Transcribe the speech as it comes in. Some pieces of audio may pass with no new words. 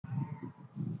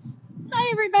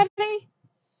everybody.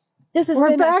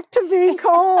 We're back to being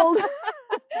cold.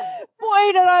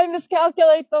 Boy, did I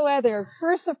miscalculate the weather.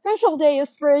 First official day of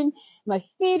spring. My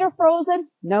feet are frozen.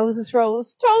 Nose is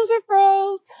froze. Toes are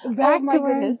froze. Back to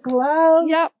wearing gloves.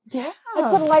 Yep. Yeah.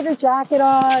 I put a lighter jacket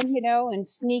on, and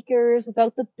sneakers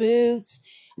without the boots.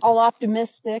 All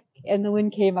optimistic. And the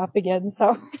wind came up again.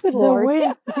 So, good Lord.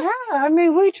 Wind, yeah. I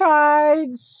mean, we tried,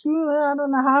 I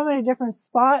don't know how many different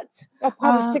spots. Oh,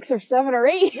 probably 6 or 7 or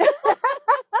 8.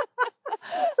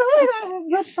 So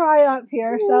let's try up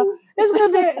here. So it's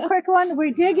going to be a quick one.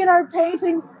 We did get our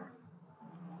paintings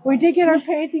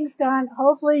done.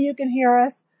 Hopefully you can hear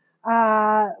us.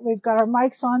 We've got our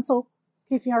mics on, so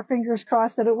keeping our fingers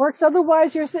crossed that it works.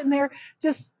 Otherwise, you're sitting there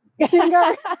just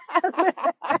finger.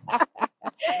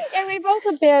 And we both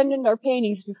abandoned our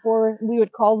paintings before we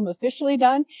would call them officially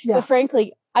done. Yeah. But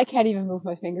frankly, I can't even move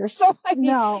my fingers. So I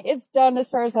mean, It's done as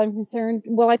far as I'm concerned.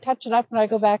 Will I touch it up when I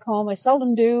go back home? I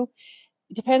seldom do.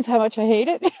 It depends how much I hate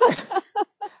it. They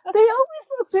always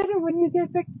look better when you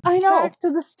get back to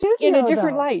the studio. In a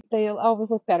different light. They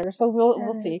always look better. So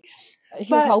we'll see.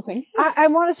 Here's hoping. I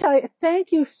want to tell you,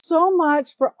 thank you so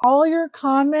much for all your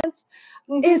comments.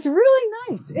 Mm-hmm. It's really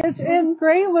nice. It's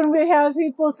great when we have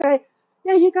people say,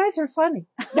 yeah, you guys are funny.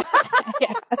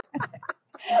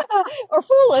 Or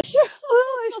foolish.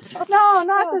 No, not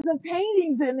that the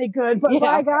painting's any good, but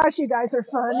my gosh, you guys are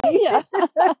funny. Yeah.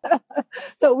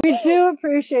 So we do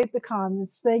appreciate the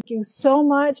comments. Thank you so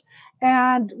much.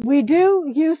 And we do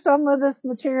use some of this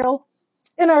material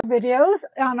in our videos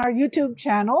on our YouTube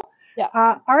channel.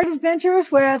 Yeah. Art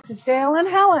Adventures with Dale and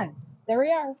Helen. There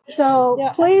we are.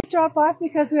 So please drop off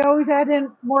because we always add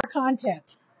in more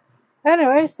content.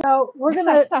 Anyway, so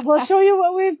we'll show you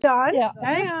what we've done. Yeah.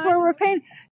 Where we're painting.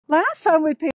 Last time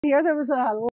we painted here, there was a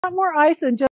lot more ice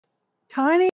and just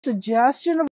tiny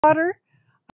suggestion of water.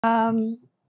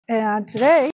 And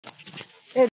today,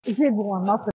 it did warm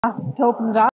up enough to open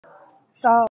it up.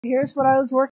 So here's what I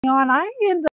was working on. I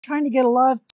ended up trying to get a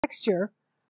lot of texture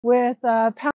with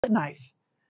a palette knife.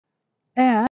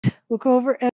 And we'll go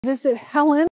over and visit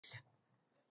Helen's.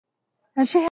 And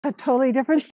she had a totally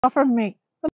different style from me.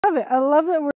 I love it. I love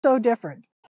that we're so different.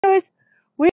 Anyways,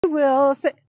 we will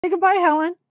say goodbye,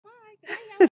 Helen.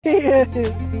 Bye. See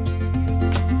you.